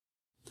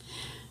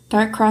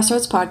Dark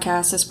Crossroads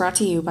podcast is brought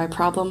to you by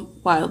Problem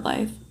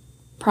Wildlife.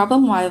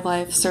 Problem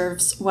Wildlife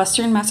serves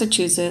Western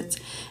Massachusetts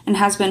and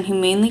has been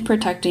humanely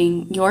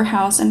protecting your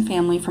house and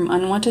family from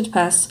unwanted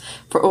pests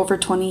for over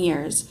 20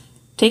 years.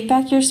 Take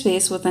back your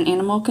space with an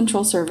animal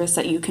control service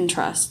that you can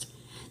trust.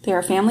 They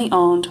are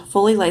family-owned,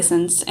 fully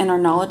licensed, and are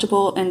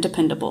knowledgeable and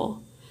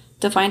dependable.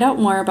 To find out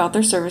more about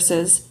their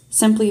services,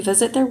 simply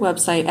visit their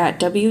website at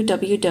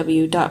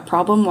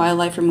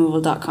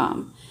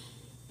www.problemwildliferemoval.com.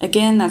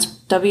 Again, that's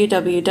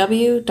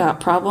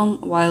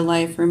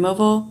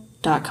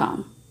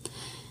www.problemwildliferemoval.com.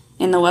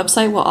 And the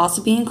website will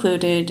also be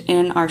included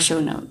in our show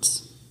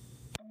notes.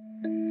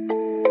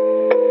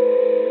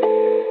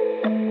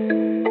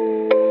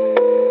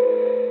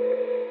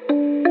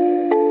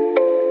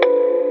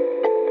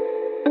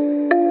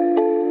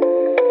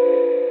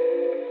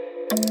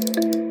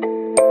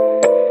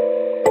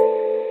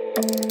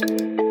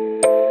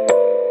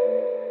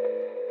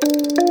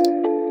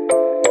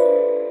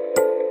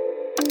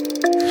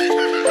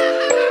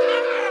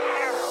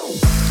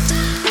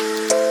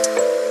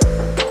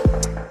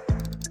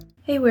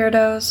 Hey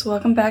Weirdos,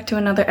 welcome back to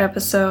another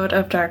episode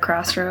of Dark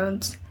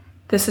Crossroads.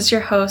 This is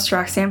your host,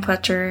 Roxanne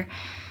Pletcher,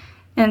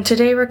 and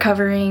today we're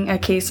covering a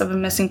case of a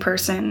missing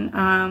person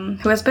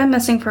who has been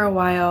missing for a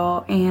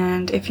while,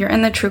 and if you're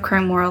in the true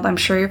crime world, I'm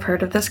sure you've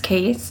heard of this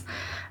case.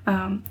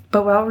 But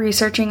while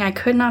researching, I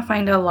could not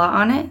find a lot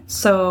on it,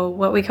 so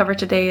what we cover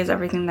today is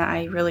everything that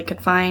I really could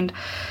find.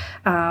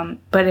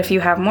 But if you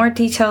have more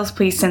details,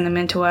 please send them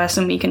in to us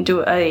and we can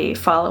do a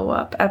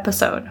follow-up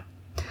episode.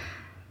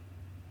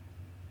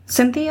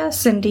 Cynthia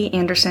Cindy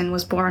Anderson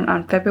was born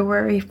on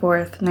February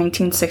 4th,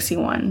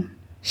 1961.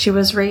 She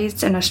was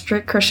raised in a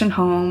strict Christian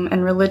home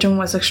and religion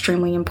was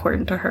extremely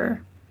important to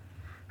her.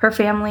 Her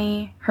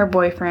family, her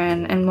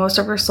boyfriend, and most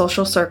of her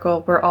social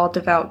circle were all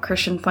devout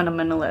Christian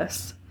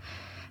fundamentalists.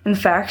 In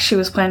fact, she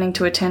was planning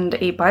to attend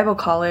a Bible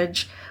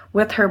college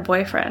with her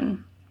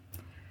boyfriend.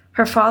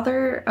 Her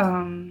father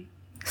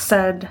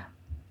said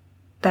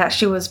that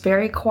she was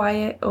very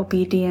quiet,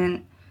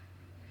 obedient.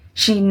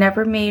 She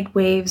never made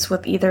waves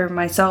with either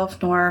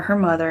myself nor her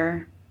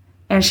mother,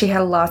 and she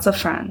had lots of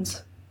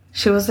friends.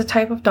 She was the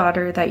type of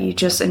daughter that you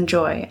just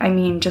enjoy. I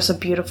mean, just a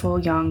beautiful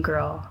young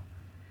girl.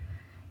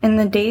 In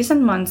the days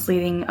and months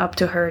leading up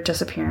to her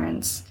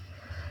disappearance,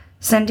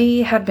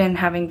 Cindy had been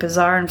having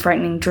bizarre and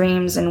frightening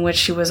dreams in which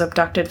she was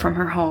abducted from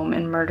her home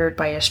and murdered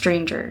by a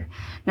stranger.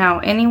 Now,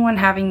 anyone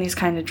having these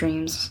kind of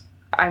dreams,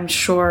 I'm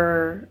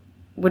sure,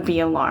 would be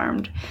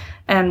alarmed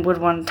and would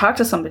want to talk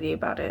to somebody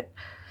about it.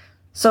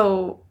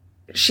 So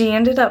she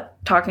ended up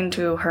talking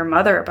to her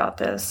mother about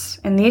this,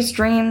 and these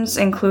dreams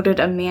included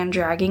a man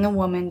dragging a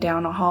woman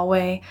down a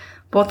hallway.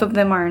 Both of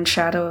them are in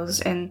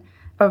shadows, and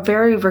a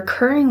very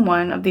recurring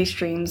one of these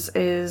dreams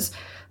is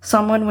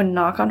someone would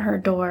knock on her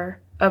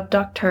door,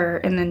 abduct her,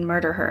 and then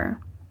murder her.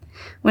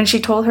 When she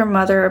told her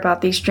mother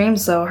about these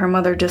dreams, though, her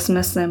mother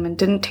dismissed them and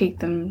didn't take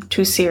them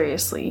too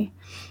seriously.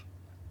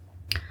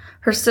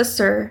 Her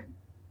sister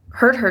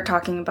heard her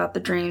talking about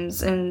the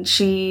dreams, and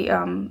she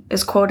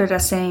is quoted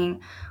as saying,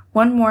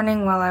 "One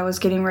morning while I was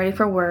getting ready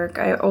for work,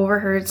 I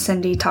overheard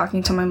Cindy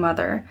talking to my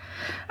mother.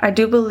 I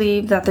do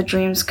believe that the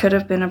dreams could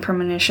have been a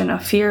premonition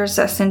of fears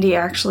that Cindy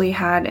actually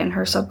had in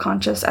her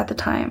subconscious at the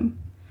time.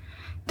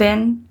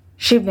 Then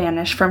she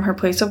vanished from her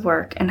place of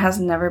work and has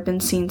never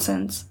been seen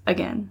since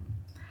again."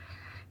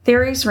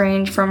 Theories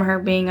range from her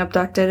being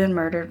abducted and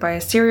murdered by a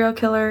serial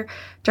killer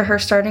to her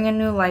starting a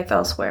new life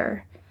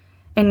elsewhere.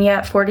 And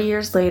yet, 40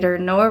 years later,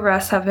 no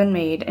arrests have been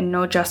made and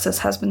no justice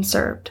has been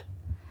served.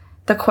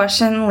 The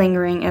question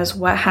lingering is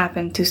what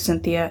happened to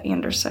Cynthia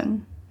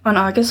Anderson. On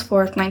August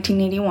 4th,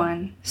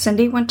 1981,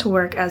 Cindy went to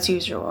work as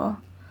usual.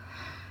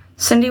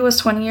 Cindy was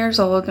 20 years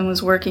old and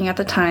was working at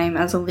the time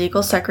as a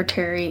legal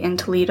secretary in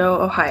Toledo,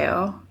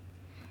 Ohio.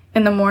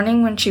 In the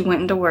morning when she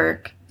went into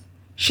work,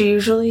 she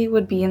usually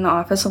would be in the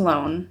office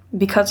alone.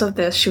 Because of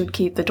this, she would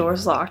keep the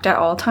doors locked at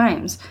all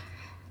times.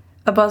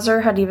 A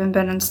buzzer had even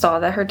been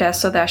installed at her desk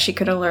so that she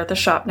could alert the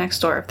shop next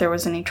door if there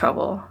was any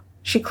trouble.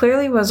 She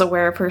clearly was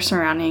aware of her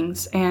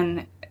surroundings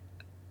and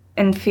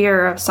in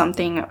fear of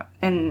something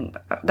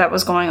that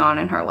was going on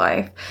in her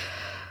life.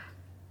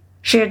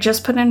 She had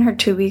just put in her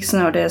 2 weeks'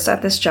 notice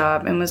at this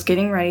job and was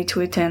getting ready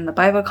to attend the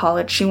Bible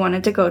college she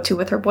wanted to go to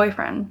with her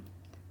boyfriend.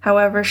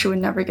 However, she would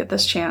never get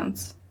this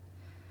chance.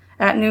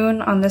 At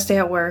noon on this day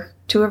at work,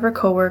 two of her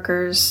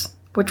coworkers,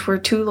 which were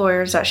two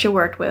lawyers that she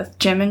worked with,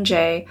 Jim and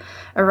Jay,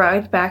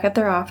 arrived back at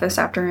their office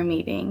after a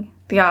meeting.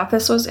 The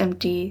office was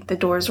empty, the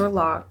doors were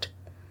locked.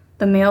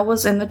 The mail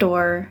was in the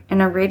door,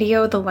 and a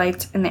radio, the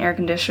lights, and the air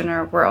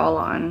conditioner were all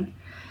on.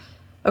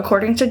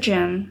 According to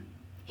Jim,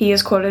 he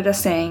is quoted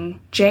as saying,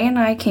 "Jay and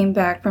I came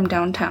back from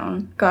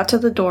downtown, got to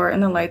the door,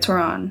 and the lights were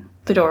on.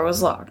 The door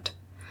was locked.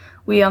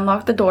 We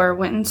unlocked the door,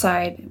 went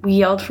inside, we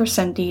yelled for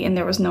Cindy, and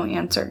there was no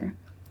answer.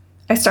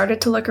 I started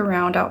to look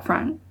around out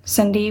front.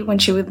 Cindy, when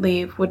she would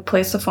leave, would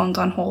place the phones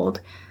on hold,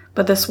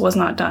 but this was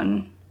not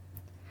done."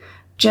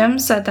 Jim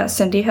said that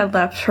Cindy had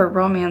left her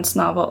romance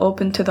novel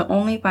open to the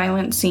only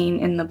violent scene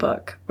in the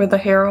book, where the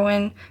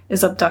heroine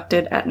is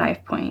abducted at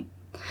knife point.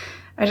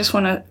 I just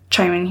want to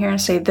chime in here and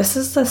say this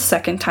is the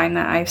second time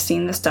that I've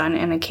seen this done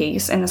in a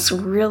case, and it's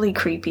really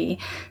creepy.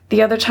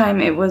 The other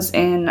time it was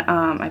in,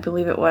 I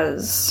believe it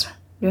was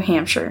New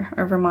Hampshire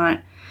or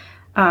Vermont,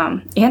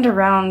 and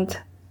around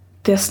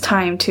this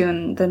time too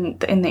in the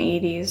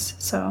 80s.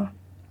 So,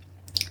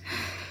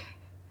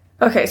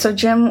 okay, so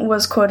Jim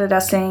was quoted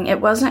as saying,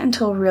 "It wasn't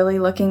until really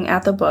looking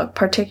at the book,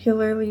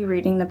 particularly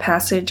reading the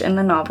passage in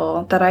the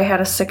novel, that I had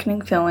a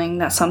sickening feeling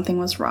that something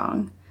was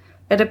wrong.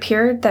 It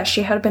appeared that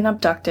she had been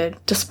abducted,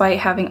 despite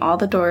having all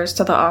the doors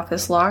to the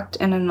office locked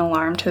and an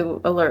alarm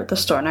to alert the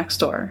store next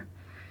door."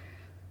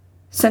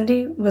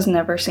 Cindy was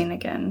never seen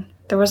again.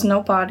 There was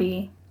no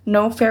body,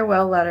 no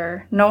farewell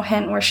letter, no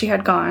hint where she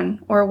had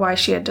gone or why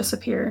she had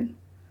disappeared.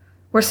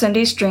 Were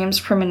Cindy's dreams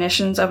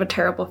premonitions of a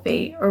terrible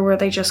fate, or were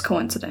they just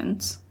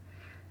coincidence?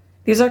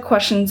 These are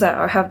questions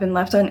that have been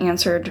left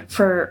unanswered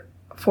for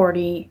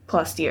 40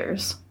 plus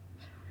years.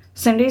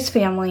 Cindy's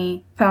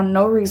family found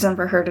no reason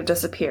for her to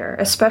disappear,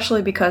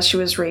 especially because she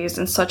was raised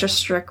in such a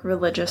strict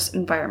religious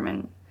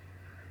environment.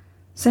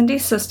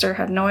 Cindy's sister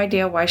had no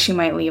idea why she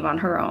might leave on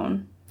her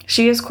own.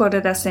 She is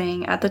quoted as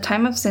saying, "At the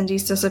time of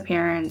Cindy's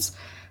disappearance,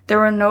 there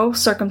were no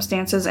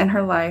circumstances in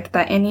her life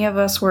that any of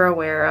us were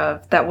aware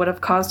of that would have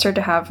caused her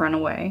to have run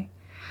away.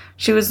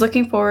 She was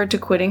looking forward to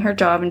quitting her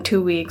job in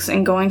 2 weeks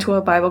and going to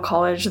a Bible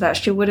college that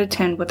she would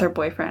attend with her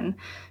boyfriend.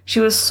 She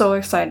was so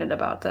excited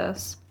about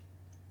this."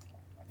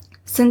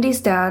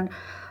 Cindy's dad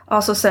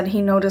also said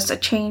he noticed a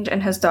change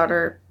in his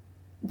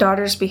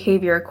daughter's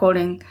behavior,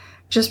 quoting,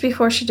 "Just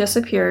before she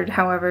disappeared,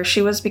 however,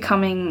 she was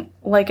becoming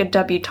like a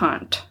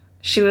debutante.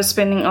 She was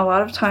spending a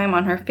lot of time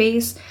on her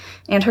face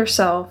and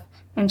herself,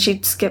 and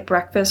she'd skip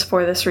breakfast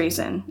for this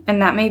reason,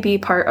 and that may be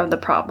part of the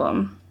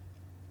problem."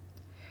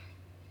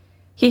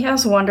 He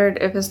has wondered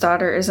if his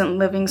daughter isn't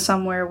living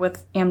somewhere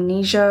with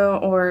amnesia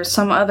or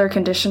some other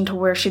condition to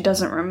where she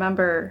doesn't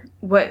remember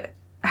what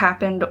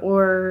happened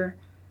or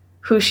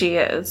who she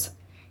is.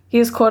 He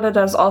is quoted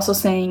as also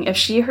saying, "If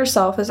she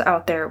herself is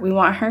out there, we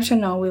want her to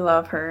know we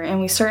love her,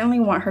 and we certainly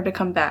want her to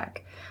come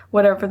back,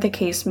 whatever the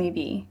case may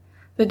be.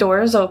 The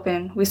door is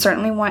open. We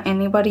certainly want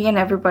anybody and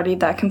everybody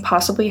that can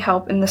possibly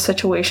help in this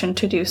situation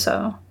to do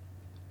so."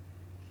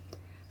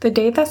 The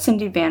day that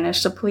Cindy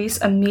vanished, the police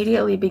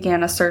immediately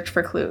began a search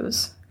for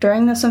clues.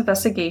 During this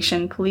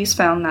investigation, police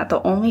found that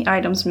the only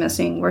items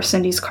missing were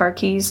Cindy's car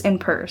keys and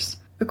purse.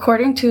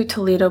 According to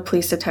Toledo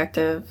police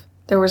detective,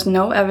 there was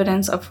no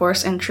evidence of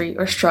forced entry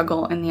or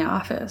struggle in the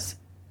office.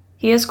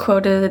 He is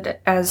quoted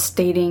as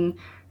stating,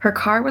 "Her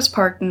car was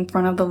parked in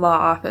front of the law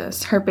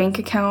office. Her bank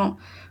account,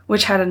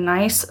 which had a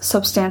nice,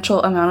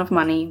 substantial amount of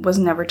money, was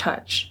never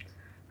touched.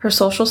 Her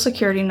social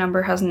security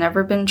number has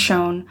never been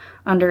shown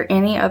under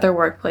any other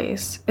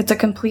workplace. It's a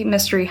complete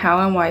mystery how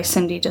and why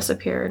Cindy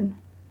disappeared."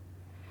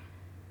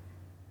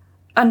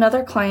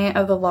 Another client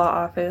of the law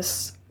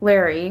office,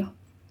 Larry,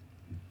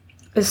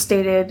 is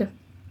stated,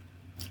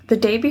 "The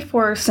day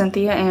before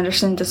Cynthia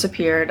Anderson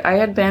disappeared, I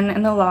had been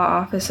in the law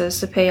offices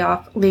to pay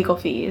off legal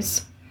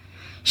fees.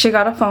 She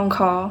got a phone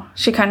call.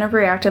 She kind of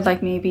reacted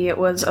like maybe it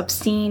was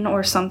obscene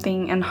or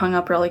something and hung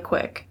up really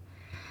quick.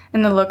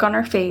 And the look on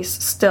her face,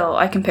 still,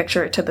 I can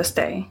picture it to this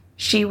day.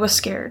 She was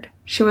scared.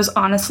 She was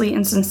honestly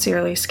and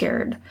sincerely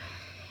scared.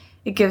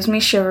 It gives me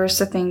shivers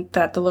to think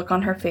that the look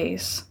on her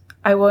face.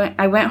 I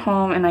went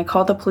home and I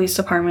called the police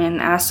department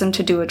and asked them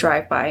to do a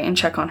drive-by and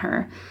check on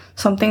her.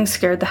 Something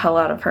scared the hell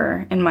out of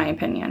her, in my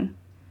opinion."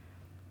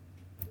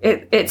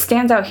 It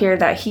stands out here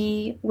that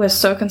he was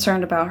so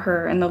concerned about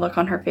her and the look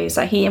on her face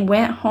that he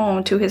went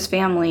home to his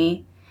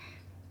family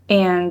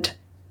and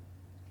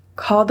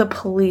called the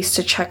police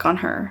to check on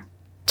her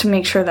to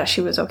make sure that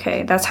she was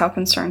okay. That's how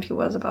concerned he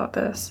was about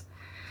this.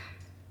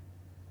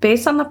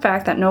 Based on the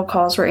fact that no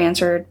calls were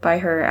answered by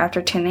her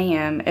after 10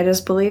 a.m., it is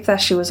believed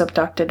that she was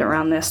abducted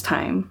around this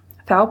time.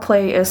 Foul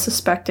play is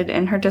suspected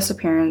in her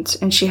disappearance,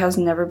 and she has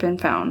never been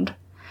found.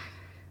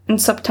 In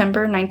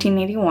September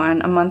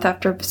 1981, a month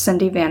after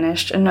Cindy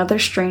vanished, another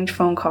strange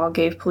phone call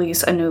gave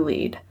police a new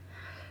lead.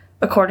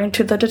 According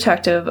to the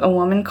detective, a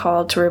woman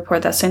called to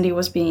report that Cindy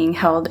was being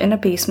held in a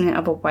basement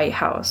of a White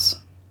House.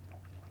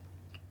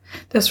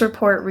 This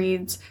report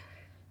reads,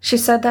 "She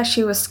said that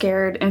she was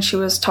scared and she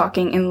was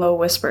talking in low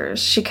whispers.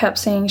 She kept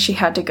saying she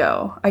had to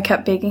go. I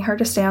kept begging her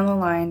to stay on the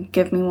line,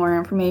 give me more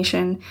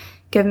information,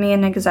 give me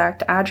an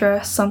exact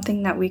address,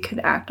 something that we could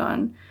act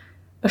on.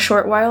 A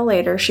short while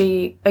later,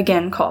 she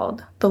again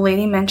called. The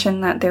lady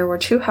mentioned that there were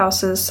 2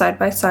 houses side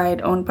by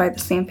side owned by the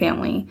same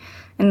family,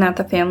 and that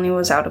the family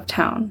was out of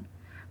town.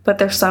 But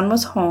their son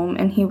was home,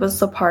 and he was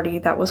the party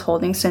that was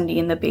holding Cindy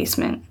in the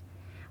basement.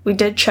 We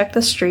did check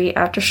the street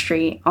after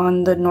street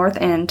on the north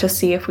end to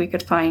see if we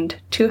could find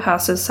 2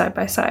 houses side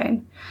by side.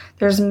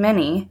 There's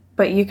many,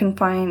 but you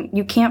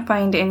can't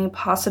find any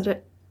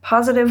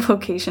positive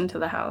location to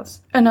the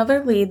house."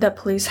 Another lead that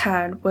police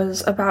had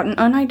was about an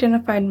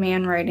unidentified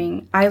man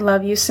writing, "I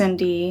love you,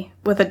 Cindy,"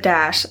 with a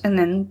dash and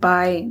then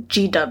by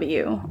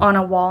GW on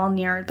a wall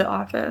near the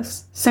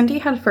office. Cindy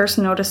had first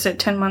noticed it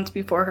 10 months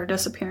before her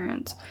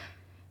disappearance.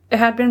 It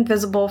had been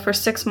visible for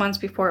 6 months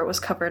before it was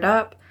covered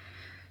up.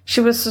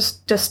 She was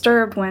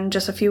disturbed when,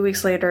 just a few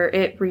weeks later,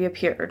 it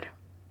reappeared.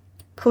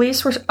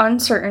 Police were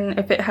uncertain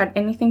if it had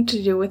anything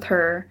to do with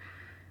her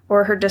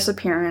or her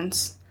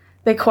disappearance.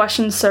 They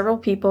questioned several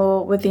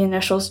people with the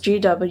initials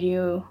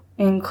GW,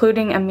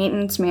 including a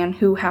maintenance man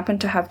who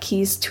happened to have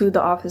keys to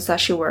the office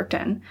that she worked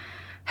in.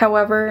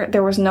 However,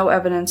 there was no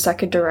evidence that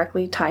could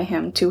directly tie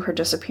him to her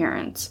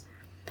disappearance.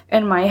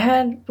 In my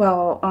head,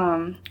 while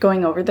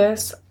going over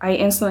this, I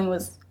instantly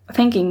was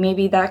thinking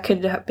maybe that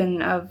could have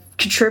been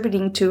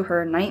contributing to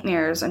her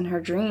nightmares and her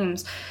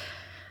dreams.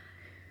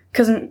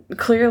 Because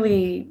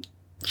clearly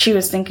she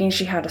was thinking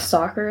she had a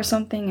stalker or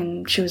something,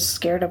 and she was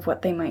scared of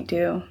what they might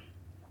do.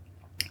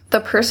 The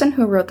person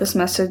who wrote this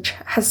message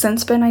has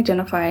since been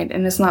identified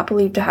and is not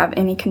believed to have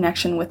any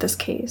connection with this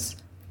case.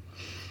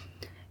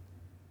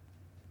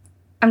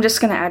 I'm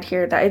just going to add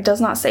here that it does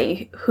not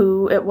say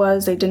who it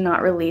was. They did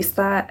not release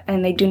that,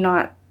 and they do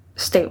not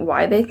state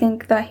why they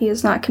think that he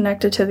is not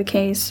connected to the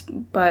case,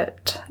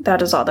 but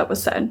that is all that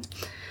was said.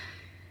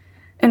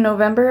 In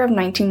November of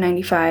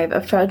 1995, a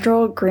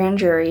federal grand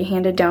jury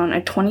handed down a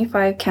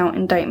 25-count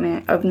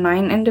indictment of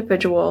 9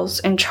 individuals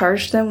and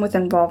charged them with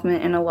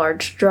involvement in a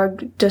large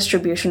drug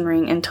distribution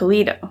ring in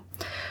Toledo.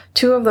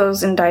 2 of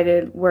those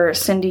indicted were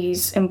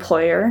Cindy's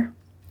employer,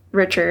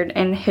 Richard,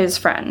 and his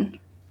friend,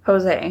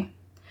 Jose.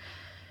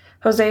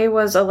 Jose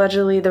was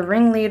allegedly the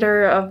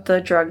ringleader of the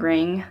drug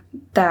ring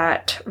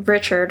that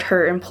Richard,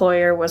 her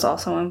employer, was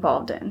also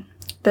involved in.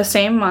 The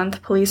same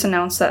month, police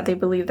announced that they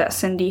believed that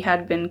Cindy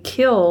had been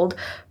killed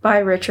by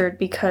Richard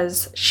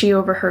because she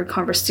overheard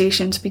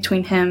conversations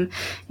between him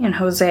and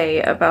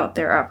Jose about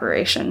their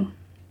operation.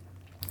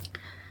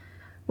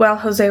 While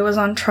Jose was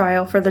on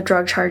trial for the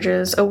drug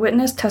charges, a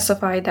witness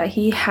testified that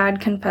he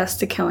had confessed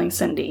to killing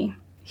Cindy.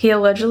 He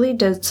allegedly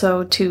did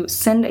so to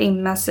send a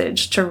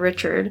message to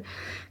Richard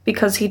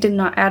because he did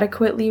not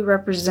adequately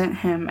represent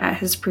him at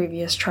his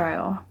previous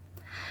trial.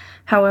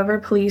 However,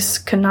 police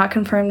could not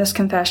confirm this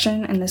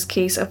confession, and this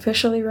case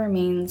officially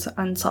remains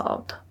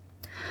unsolved.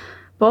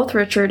 Both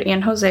Richard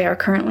and Jose are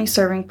currently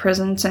serving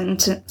prison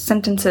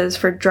sentences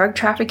for drug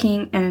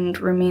trafficking and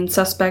remain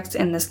suspects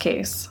in this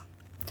case.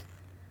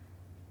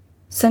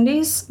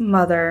 Cindy's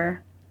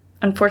mother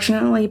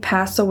unfortunately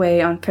passed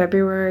away on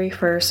February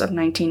 1st of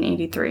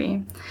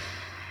 1983.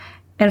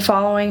 And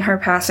following her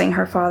passing,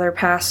 her father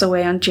passed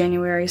away on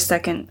January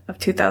 2nd of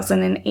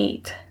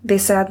 2008. They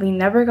sadly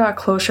never got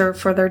closure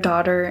for their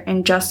daughter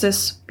and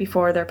justice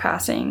before their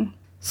passing.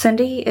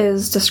 Cindy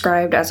is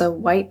described as a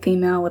white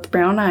female with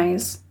brown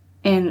eyes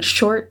and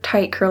short,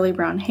 tight, curly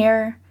brown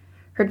hair.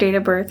 Her date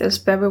of birth is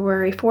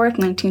February 4th,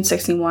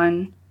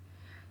 1961.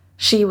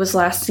 She was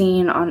last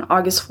seen on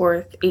August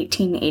 4th,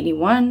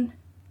 1881.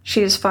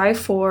 She is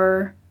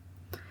 5'4",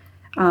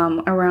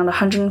 around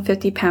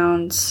 150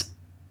 pounds.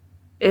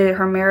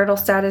 Her marital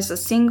status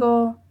is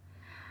single,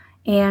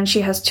 and she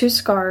has 2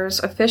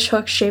 scars, a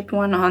fishhook-shaped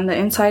one on the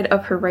inside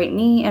of her right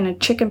knee and a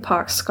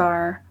chickenpox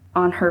scar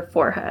on her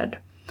forehead.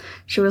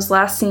 She was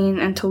last seen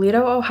in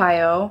Toledo,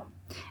 Ohio,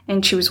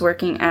 and she was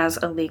working as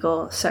a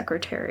legal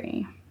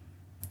secretary.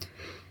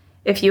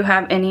 If you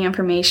have any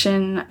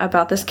information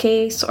about this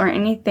case or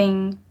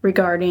anything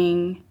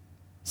regarding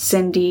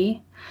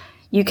Cindy,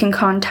 you can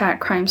contact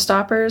Crime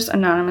Stoppers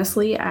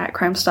anonymously at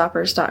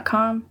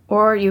crimestoppers.com,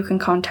 or you can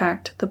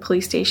contact the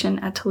police station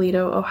at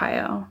Toledo,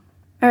 Ohio.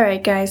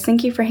 Alright guys,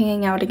 thank you for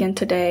hanging out again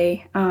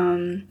today.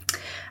 I'm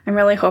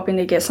really hoping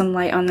to get some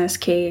light on this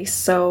case,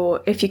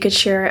 so if you could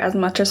share it as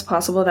much as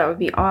possible, that would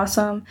be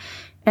awesome.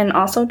 And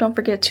also, don't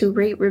forget to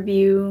rate,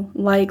 review,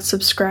 like,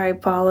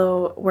 subscribe,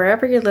 follow,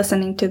 wherever you're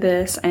listening to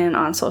this and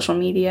on social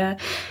media.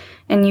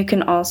 And you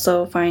can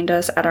also find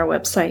us at our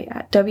website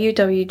at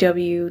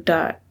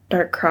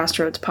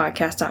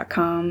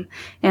www.darkcrossroadspodcast.com.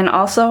 And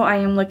also, I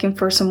am looking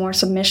for some more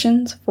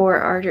submissions for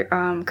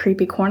our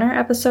Creepy Corner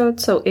episode.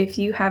 So if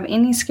you have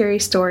any scary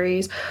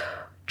stories,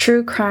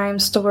 true crime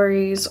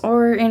stories,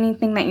 or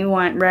anything that you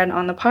want read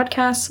on the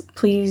podcast,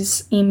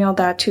 please email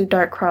that to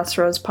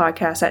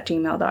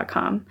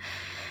darkcrossroadspodcast@gmail.com.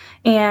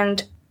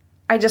 And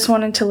I just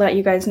wanted to let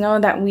you guys know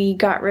that we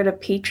got rid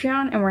of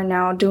Patreon, and we're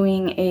now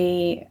doing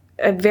a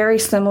very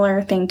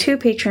similar thing to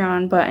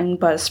Patreon, but in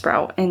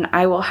Buzzsprout, and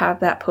I will have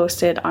that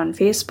posted on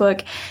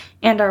Facebook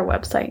and our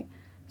website.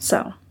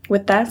 So,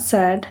 with that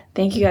said,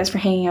 thank you guys for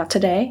hanging out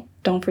today.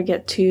 Don't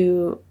forget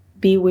to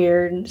be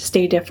weird,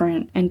 stay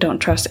different, and don't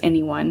trust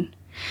anyone.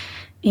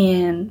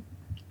 And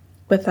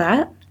with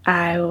that,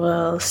 I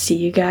will see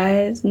you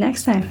guys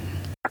next time.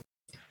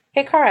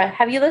 Hey, Cara,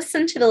 have you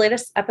listened to the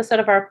latest episode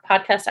of our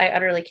podcast, I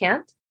Utterly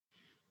Can't?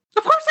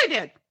 Of course I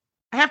did.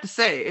 I have to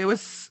say, it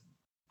was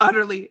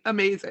utterly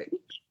amazing.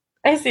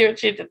 I see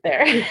what you did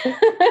there.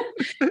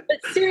 But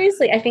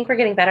seriously, I think we're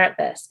getting better at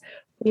this.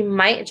 We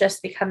might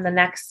just become the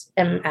next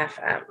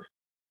MFM.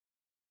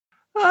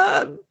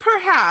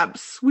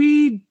 Perhaps.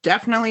 We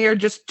definitely are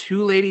just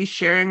 2 ladies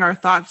sharing our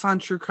thoughts on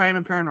true crime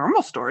and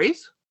paranormal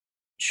stories.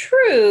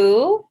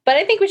 True, but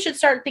I think we should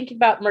start thinking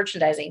about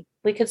merchandising.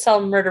 We could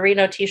sell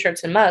Murderino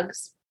t-shirts and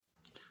mugs.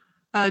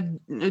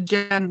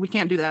 Jen, we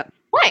can't do that.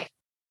 Why?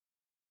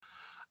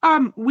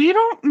 We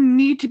don't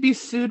need to be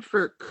sued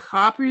for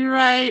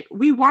copyright.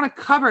 We want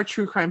to cover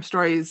true crime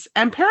stories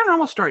and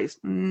paranormal stories,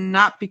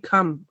 not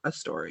become a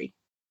story.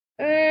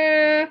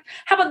 How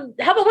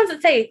about ones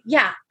that say,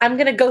 yeah, I'm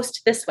going to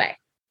ghost this way?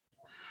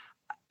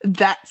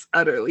 That's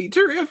utterly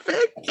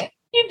terrific.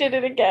 You did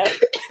it again.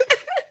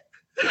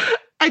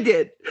 I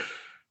did.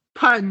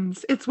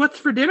 Puns. It's what's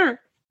for dinner.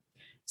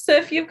 So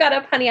if you've got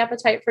a punny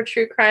appetite for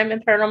true crime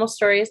and paranormal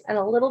stories and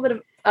a little bit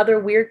of other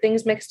weird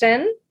things mixed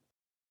in,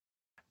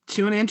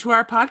 tune into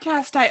our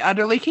podcast, I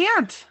Utterly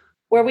Can't,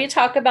 where we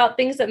talk about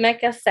things that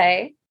make us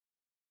say,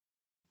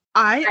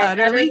 I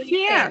utterly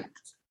can't.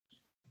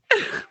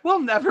 We'll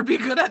never be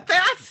good at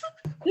that.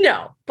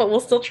 No, but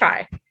we'll still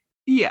try.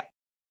 Yeah.